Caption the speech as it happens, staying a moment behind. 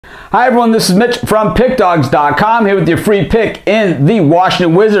Hi everyone, this is Mitch from PickDawgz.com here with your free pick in the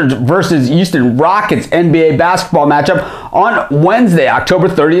Washington Wizards versus Houston Rockets NBA basketball matchup on Wednesday, October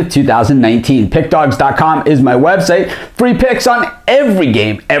 30th, 2019. PickDawgz.com is my website. Free picks on every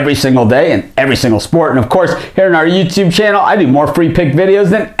game, every single day, and every single sport. And of course, here on our YouTube channel, I do more free pick videos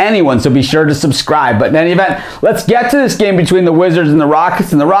than anyone, so be sure to subscribe. But in any event, let's get to this game between the Wizards and the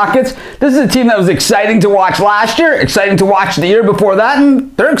Rockets. And the Rockets, this is a team that was exciting to watch last year, exciting to watch the year before that,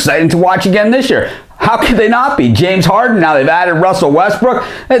 and they're exciting to watch again this year. How could they not be? James Harden, now they've added Russell Westbrook.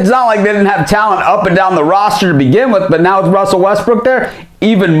 It's not like they didn't have talent up and down the roster to begin with, but now with Russell Westbrook there,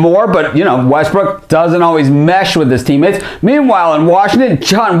 even more. But, you know, Westbrook doesn't always mesh with his teammates. Meanwhile, in Washington,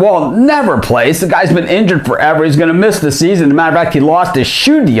 John Wall never plays. The guy's been injured forever. He's going to miss the season. As a matter of fact, he lost his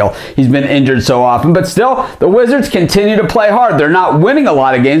shoe deal. He's been injured so often. But still, the Wizards continue to play hard. They're not winning a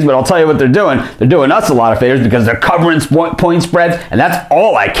lot of games, but I'll tell you what they're doing. They're doing us a lot of favors because they're covering point spreads, and that's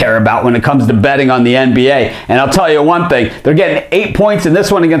all I care about when it comes to betting on the NBA. And I'll tell you one thing, they're getting 8 points in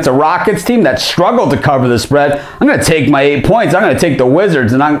this one against a Rockets team that struggled to cover the spread. I'm going to take my 8 points. I'm going to take the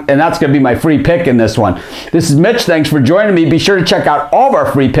Wizards, and that's going to be my free pick in this one. This is Mitch. Thanks for joining me. Be sure to check out all of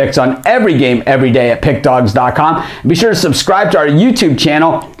our free picks on every game, every day at PickDawgz.com. And be sure to subscribe to our YouTube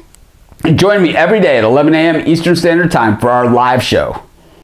channel and join me every day at 11 a.m. Eastern Standard Time for our live show.